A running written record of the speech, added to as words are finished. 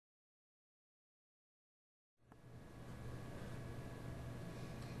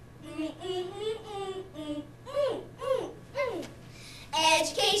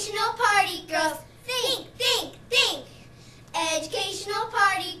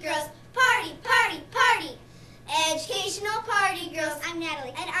I'm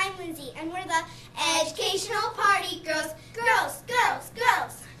Natalie. And I'm Lindsay. And we're the Educational Party Girls. Girls, girls,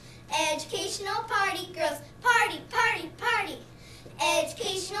 girls. Educational Party Girls. Party, party, party.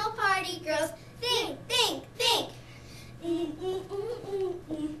 Educational Party Girls. Think, think, think.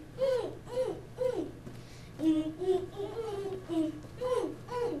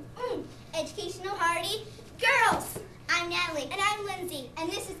 Educational Party Girls. I'm Natalie. And I'm Lindsay. And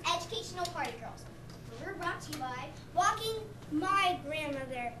this is Educational Party Girls. We're brought to you by Walking my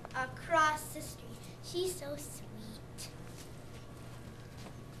grandmother across the street. She's so sweet.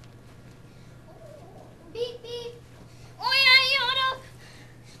 Beep, beep. Oh, yeah, Yoda.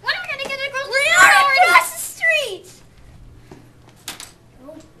 When are we going to get a girls? We're not across the street.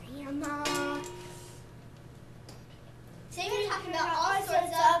 Oh, Grandma. Today we're talking about all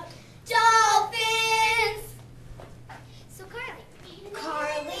sorts of dolphins. So, Carly.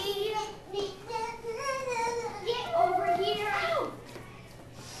 Carly. Get over here. Ow.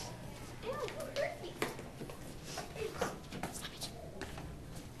 Ow, you hurt me. Stop it.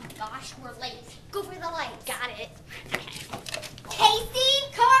 Gosh, we're late. Go for the lights. Got it. Casey,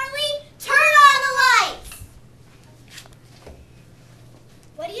 Carly, turn on the lights.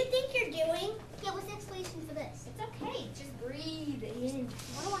 What do you think you're doing? Yeah, what's the explanation for this? It's okay. Just breathe in.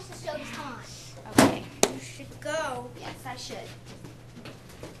 I want to watch the show. Just come on. Okay. You should go. Yes, I should.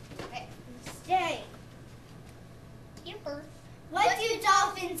 Okay. Stay. Here first. What do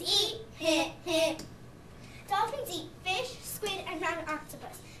dolphins eat? Hint, hint. Dolphins eat fish, squid, and round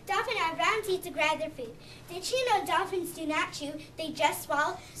octopus. Dolphins have round teeth to grab their food. Did you know dolphins do not chew? They just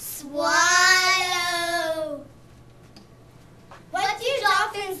swallow. Swallow. What do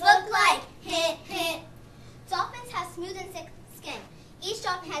dolphins look like? Hint, hint. Dolphins have smooth and thick skin. Each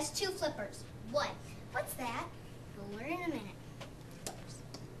dolphin has two flippers. One. What's that? We'll learn in a minute.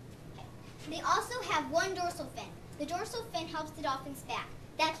 Okay. They also have one dorsal fin. The dorsal fin helps the dolphin's back.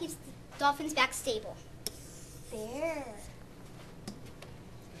 That keeps the dolphin's back stable. There.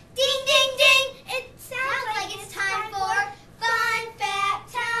 Ding, ding, ding! It sounds like it's time for fun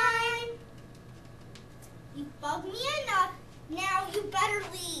fact time. You bugged me enough. Now you better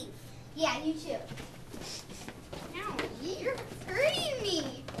leave. Yeah, you too. Ow, you're hurting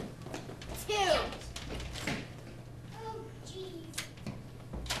me. Two. Oh, jeez.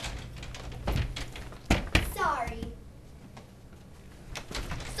 Sorry.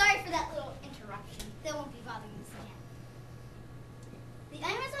 Sorry for that little interruption. That won't be bothering us again. The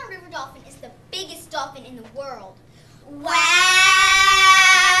Amazon River dolphin is the biggest dolphin in the world. Wow!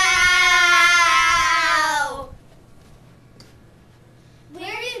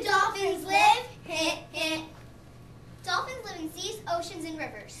 Where do dolphins live? Hint, hint. Dolphins live in seas, oceans, and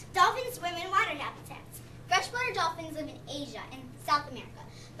rivers. Dolphins swim in water habitats. Freshwater dolphins live in Asia and South America,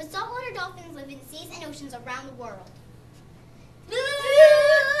 but saltwater dolphins live in seas and oceans around the world.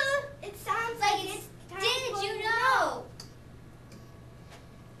 It sounds like it's time Did for you know?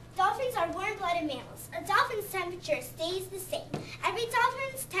 Dolphins are warm-blooded mammals. A dolphin's temperature stays the same. Every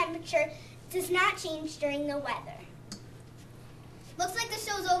dolphin's temperature does not change during the weather. Looks like the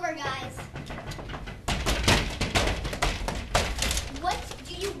show's over, guys. What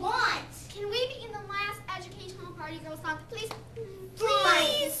do you want? Can we begin the last Educational Party Girl song, please?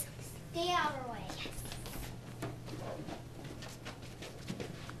 Please. Stay out of our way.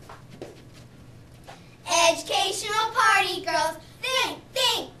 Educational Party Girls. Think,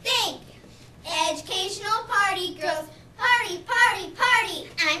 think, think. Educational Party Girls. Party, party, party.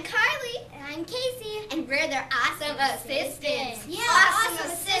 I'm Carly. And I'm Casey. And we're their awesome assistants. Yeah,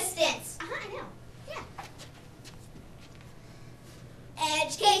 awesome assistants. I know. Yeah.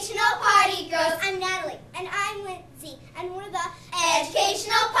 Educational Party Girls. I'm Natalie. And I'm Lindsay. And we're the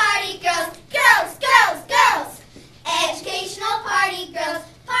Educational Party Girls.